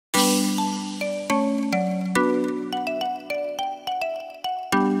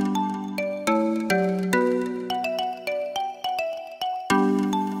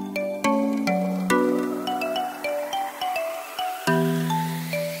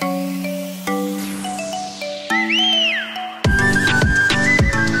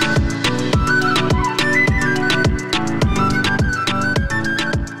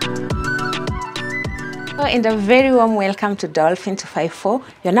and a very warm welcome to Dolphin 254,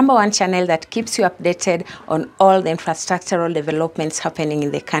 your #1 channel that keeps you updated on all the infrastructural developments happening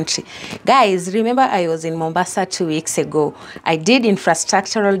in the country. Guys, remember I was in Mombasa 2 weeks ago. I did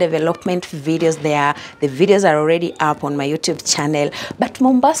infrastructural development videos there. The videos are already up on my YouTube channel. But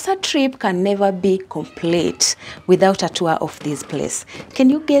Mombasa trip can never be complete without a tour of this place. Can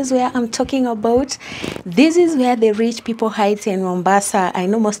you guess where I'm talking about? This is where the rich people hide in Mombasa. I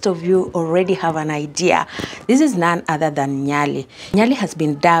know most of you already have an idea. This is none other than Nyali. Nyali has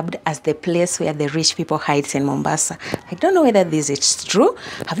been dubbed as the place where the rich people hide in Mombasa. I don't know whether this is true.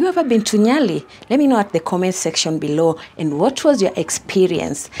 Have you ever been to Nyali? Let me know at the comment section below. And what was your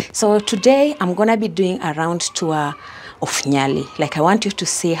experience? So today I'm gonna be doing a round tour of Nyali. Like, I want you to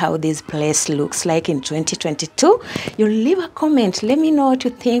see how this place looks like in 2022. You leave a comment. Let me know what you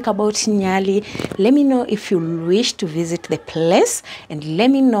think about Nyali. Let me know if you wish to visit the place, and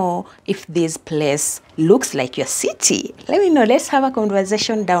let me know if this place looks like your city. Let me know. Let's have a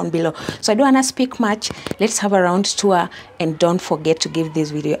conversation down below. So I don't want to speak much. Let's have a round tour, and don't forget to give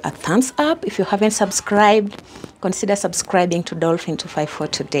this video a thumbs up. If you haven't subscribed, consider subscribing to Dolphin 254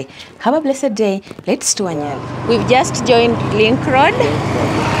 today. Have a blessed day. Let's tour Nyali. We've just joined Link Road.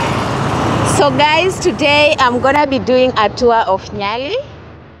 So guys, today I'm gonna be doing a tour of Nyali.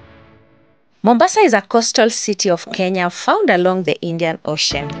 Mombasa is a coastal city of Kenya found along the Indian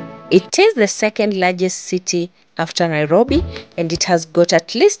Ocean. It is the second largest city after Nairobi, and it has got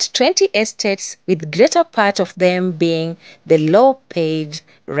at least 20 estates, with greater part of them being the low-paid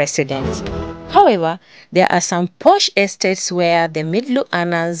residents. However, there are some posh estates where the middle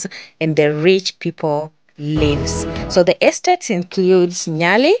earners and the rich people lives. So the estates includes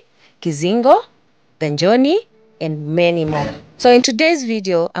Nyali, Kizingo, Benjoni, and many more. So in today's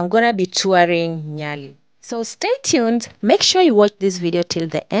video, I'm gonna be touring Nyali. So stay tuned. Make sure you watch this video till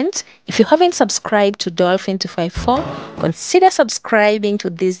the end. If you haven't subscribed to Dolphin 254, consider subscribing to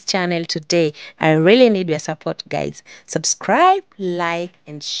this channel today. I really need your support, guys. Subscribe, like,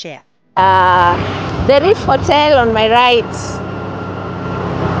 and share. The Reef Hotel on my right.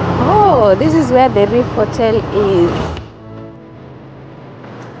 Oh, this is where the Reef Hotel is.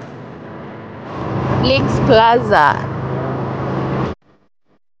 Links Plaza.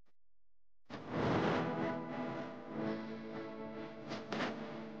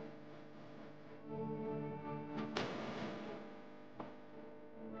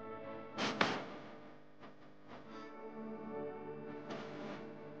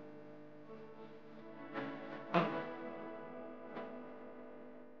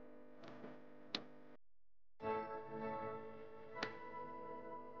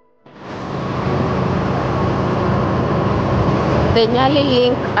 The Nyali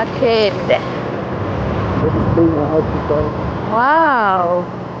Link Arcade. Wow,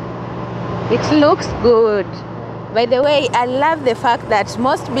 it looks good. By the way, I love the fact that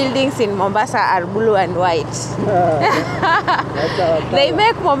most buildings in Mombasa are blue and white. They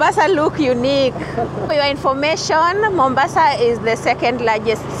make Mombasa look unique. For your information, Mombasa is the second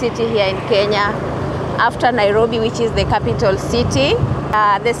largest city here in Kenya after Nairobi, which is the capital city.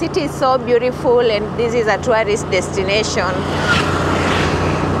 The city is so beautiful, and this is a tourist destination.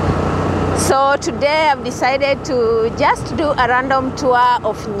 So today I've decided to just do a random tour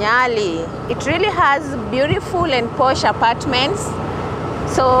of Nyali. It really has beautiful and posh apartments.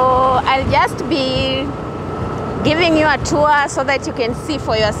 So I'll just be giving you a tour so that you can see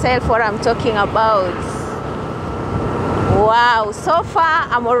for yourself what I'm talking about. Wow, so far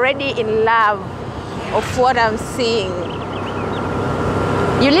I'm already in love of what I'm seeing.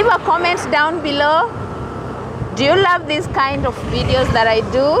 You leave a comment down below. Do you love these kind of videos that I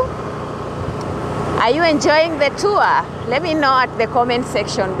do? Are you enjoying the tour? Let me know at the comment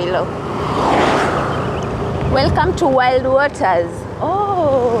section below. Welcome to Wild Waters.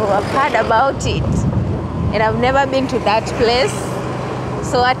 Oh, I've heard about it, and I've never been to that place.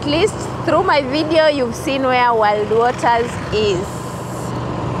 So at least through my video, you've seen where Wild Waters is.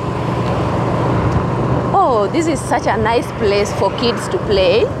 Oh, this is such a nice place for kids to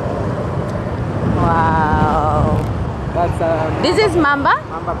play. Wow. That's this is Mamba?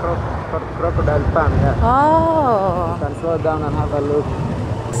 Mamba crocodile farm, yeah. Oh. You can slow down and have a look.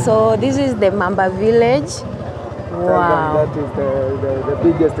 So this is the Mamba village. Wow. That is the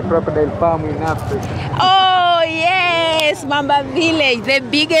biggest crocodile farm in Africa. Oh yes, Mamba village, the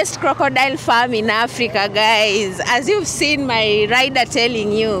biggest crocodile farm in Africa, guys. As you've seen my rider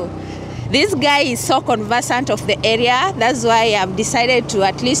telling you, this guy is so conversant of the area. That's why I've decided to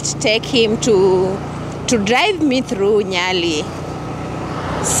at least take him to drive me through Nyali.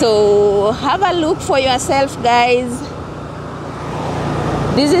 So have a look for yourself, guys.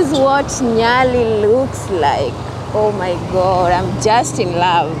 This is what Nyali looks like. Oh my God, I'm just in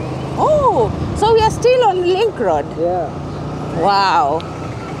love. Oh, so we are still on Link Road. Yeah. Wow.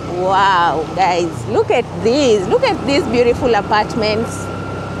 Wow, guys, look at this. Look at these beautiful apartments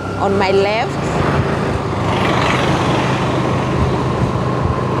on my left.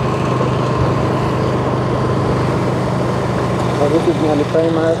 Oh, this is Nyali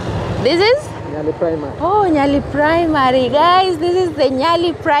Primary. This is? Nyali Primary. Oh, Nyali Primary. Guys, this is the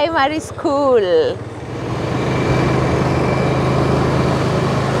Nyali Primary School.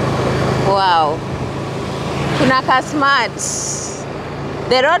 Wow. Kunaka smart.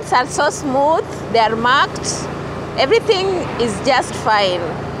 The roads are so smooth. They are marked. Everything is just fine.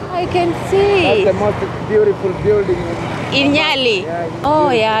 I can see. That's the most beautiful building In Nyali? Yeah, it's oh,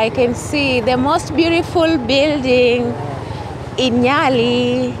 beautiful. yeah, I can see the most beautiful building in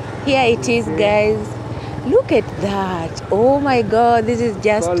Nyali. Here it is, guys. Look at that. Oh my God, this is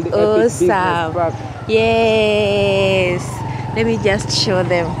just Called the Epic Business awesome. Park. Yes. Let me just show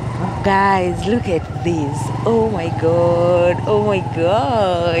them. Guys, look at this. Oh my God. Oh my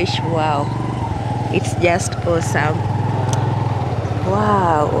gosh. Wow. It's just awesome.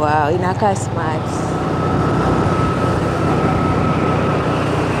 Wow, wow. Inaka smart.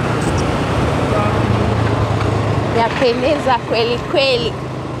 Yapendeza kweli kweli.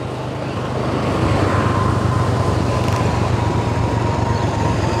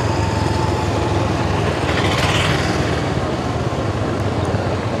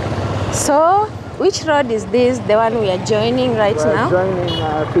 So, which road is this? The one we are joining right now? We're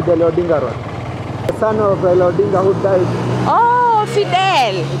joining Fidel Odinga Road. The son of Fidel Odinga who died. Oh,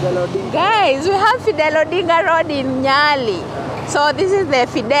 Fidel. Fidel Odinga. Guys, we have Fidel Odinga Road in Nyali. So this is the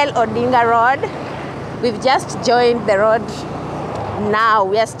Fidel Odinga Road. We've just joined the road now.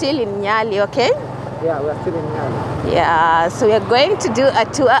 We are still in Nyali, okay? Yeah, we're still in Nyali. Yeah, so we are going to do a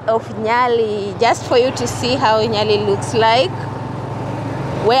tour of Nyali just for you to see how Nyali looks like,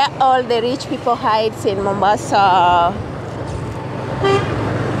 where all the rich people hides in Mombasa.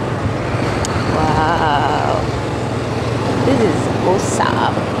 Wow, this is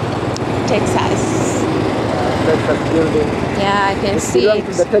awesome. Texas. Texas building. Yeah, I can It see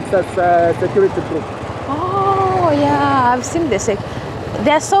belongs it. to the Texas security group. Oh, yeah, I've seen this.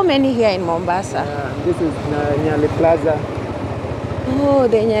 There are so many here in Mombasa. This is Nyali Plaza. Oh,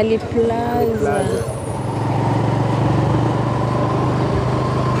 the Nyali Plaza.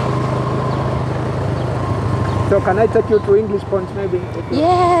 So can I take you to English Point maybe?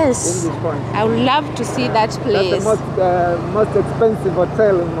 Yes. English Point. I would love to see that place. That's the most expensive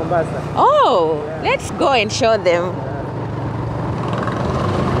hotel in Mombasa. Oh, let's go and show them.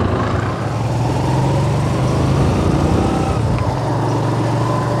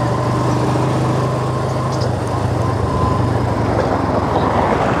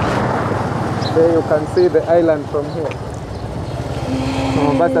 There you can see the island from here.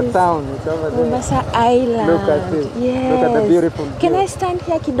 Mombasa town, it's over there. Mombasa Island. Look at it. Yes. Look at the beautiful view. Can I stand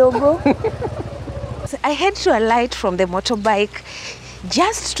here, kidogo? So I had to alight from the motorbike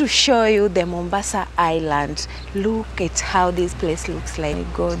just to show you the Mombasa Island. Look at how this place looks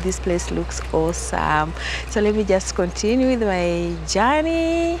like. God, this place looks awesome. So let me just continue with my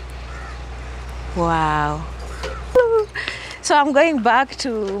journey. Wow. So I'm going back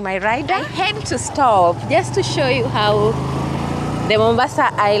to my rider. I had to stop just to show you how the Mombasa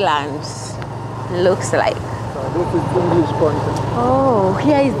Island looks like. So this is English Point. Oh,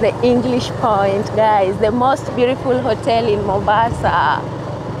 here is the English Point, guys. The most beautiful hotel in Mombasa.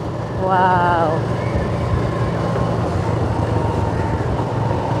 Wow.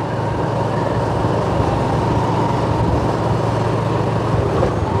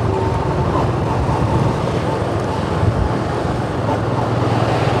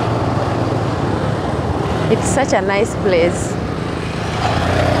 It's such a nice place.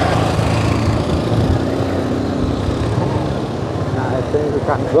 I think we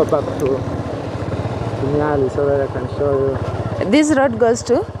can go back to Nyali so that I can show you. This road goes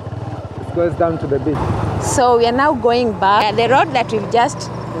to? It goes down to the beach. So we are now going back. The road that we've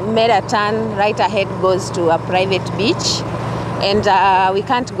just made a turn right ahead goes to a private beach. And we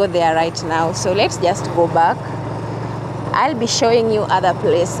can't go there right now. So let's just go back. I'll be showing you other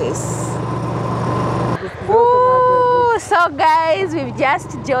places. Ooh, so guys, we've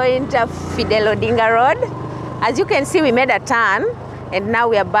just joined Fidel Odinga Road. As you can see, we made a turn and now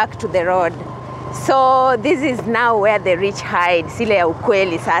we are back to the road. So this is now where the rich hide. Sile ya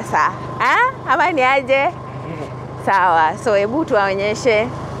ukweli sasa. Ha? Ama ni aje? Sawa. So hebu tuwaonyeshe.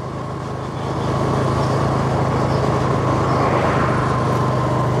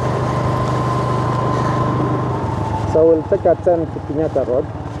 So we'll take a turn to Kenyatta Road.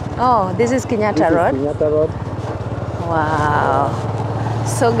 Oh, this is Kenyatta Road? Kenyatta Road. Wow.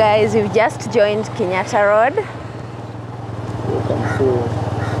 So guys, we've just joined Kenyatta Road. You can see.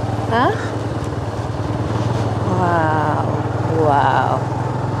 Huh? Wow. Wow.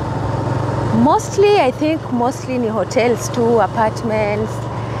 Mostly, I think, ni hotels too, apartments,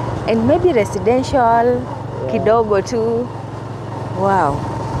 and maybe residential, kidogo too. Wow.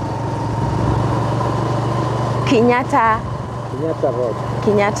 Kenyatta Road.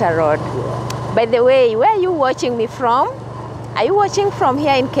 Kenyatta Road. Yeah. By the way, where are you watching me from? Are you watching from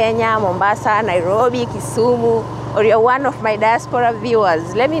here in Kenya, Mombasa, Nairobi, Kisumu, or you're one of my diaspora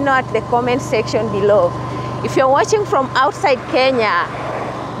viewers? Let me know at the comment section below. If you're watching from outside Kenya,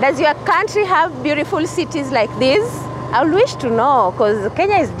 does your country have beautiful cities like this? I would wish to know, because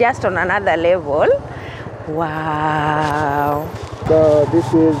Kenya is just on another level. Wow. So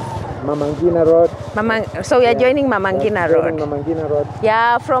this is Mama Ngina Road. So we are joining Mama Ngina Road. Mama Ngina Road.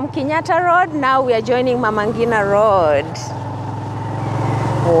 Yeah, from Kenyatta Road, now we are joining Mama Ngina Road.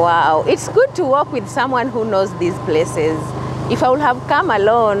 Wow, it's good to walk with someone who knows these places. If I would have come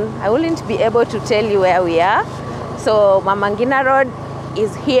alone, I wouldn't be able to tell you where we are. So Mama Ngina Road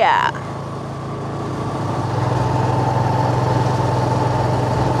is here.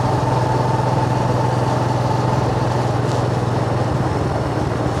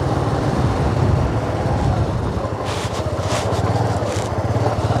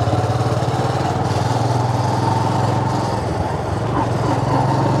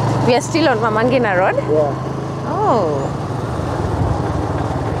 We are still on Mama Ngina Road? Yeah. Oh.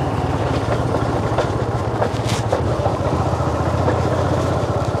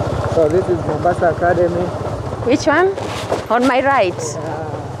 So this is Mombasa Academy. Which one? On my right?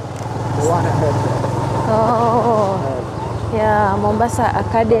 The one ahead. Oh. Yeah, Mombasa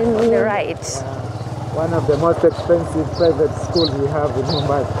Academy on the right. One of the most expensive private schools we have in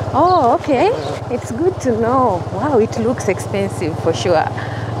Mombasa. Oh, okay. It's good to know. Wow, it looks expensive for sure.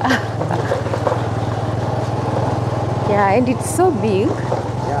 Yeah, and it's so big.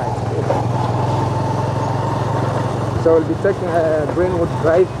 Yeah, it's big. So we'll be taking Greenwood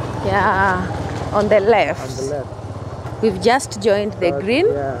Drive. Yeah, on the left. On the left. We've just joined the green.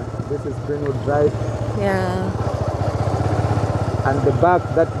 Yeah, this is Greenwood Drive. Yeah. And the back,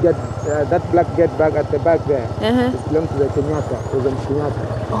 that black gate back at the back there, it belongs to the Kenyatta, President Kenyatta.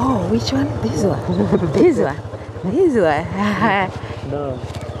 Oh, which one? This one. This one. This one. No,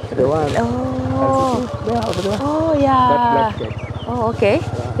 the one. Oh, yeah. That black gate. Oh, okay.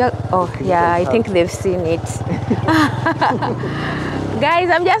 Yeah, I think they've seen it. Guys,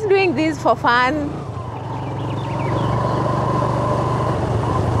 I'm just doing this for fun.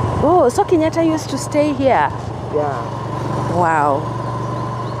 Oh, so Kenyatta used to stay here? Yeah. Wow.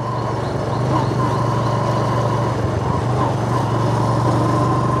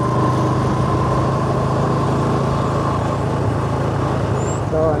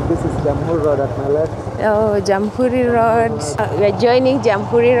 So, and this is Jamhuri Road at my left. Oh, Jamhuri Road. We are joining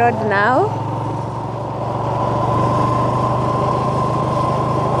Jamhuri Road now.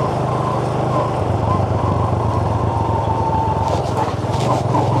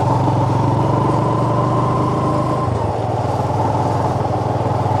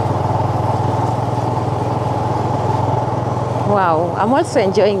 Wow, I'm also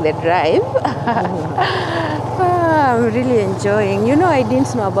enjoying the drive. I'm really enjoying. You know, I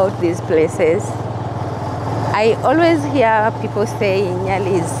didn't know about these places. I always hear people say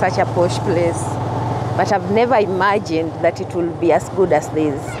Nyali is such a posh place, but I've never imagined that it will be as good as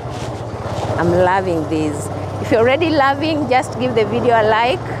this. I'm loving this. If you're already loving, just give the video a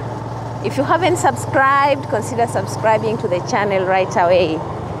like. If you haven't subscribed, consider subscribing to the channel right away.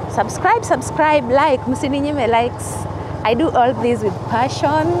 Subscribe, like, musininyime likes. I do all this with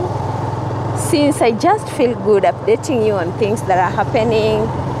passion, since I just feel good updating you on things that are happening,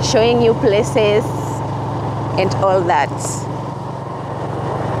 showing you places, and all that.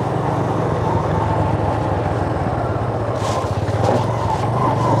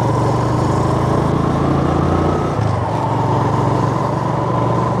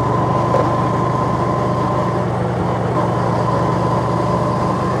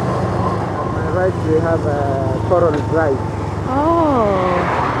 We have a Coral Drive. Oh.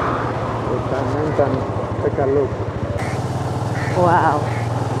 We can enter and take a look. Wow.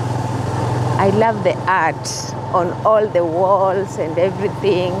 I love the art on all the walls and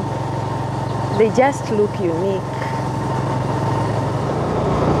everything. They just look unique.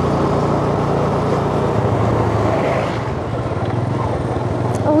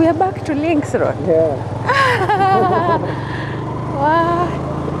 Oh, we are back to Links Road. Yeah. Wow.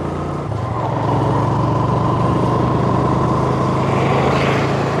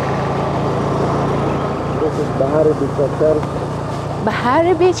 Bahari Beach Hotel.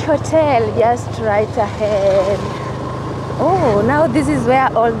 Bahari Beach Hotel, just right ahead. Oh, now this is where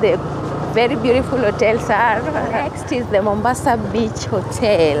all the very beautiful hotels are. Next is the Mombasa Beach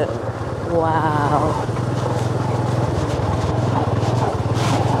Hotel. Wow.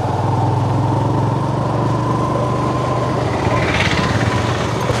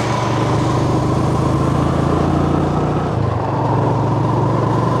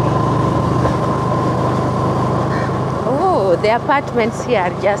 The apartments here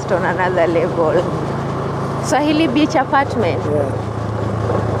are just on another level. Swahili Beach apartment. Yeah.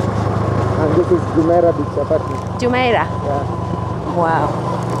 And this is Jumeirah Beach apartment. Jumeirah? Yeah. Wow.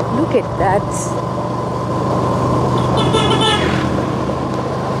 Look at that.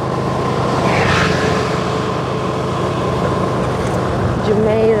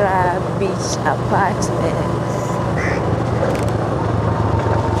 Jumeirah Beach apartments.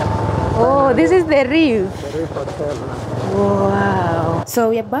 Oh, this is the Reef. The Reef Hotel. Wow. So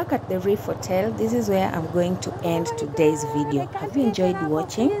we are back at the Reef Hotel. This is where I'm going to end today's video. Have you enjoyed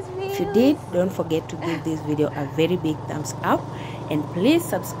watching? If you did, don't forget to give this video a very big thumbs up. And please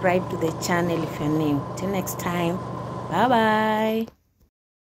subscribe to the channel if you're new. Till next time. Bye-bye.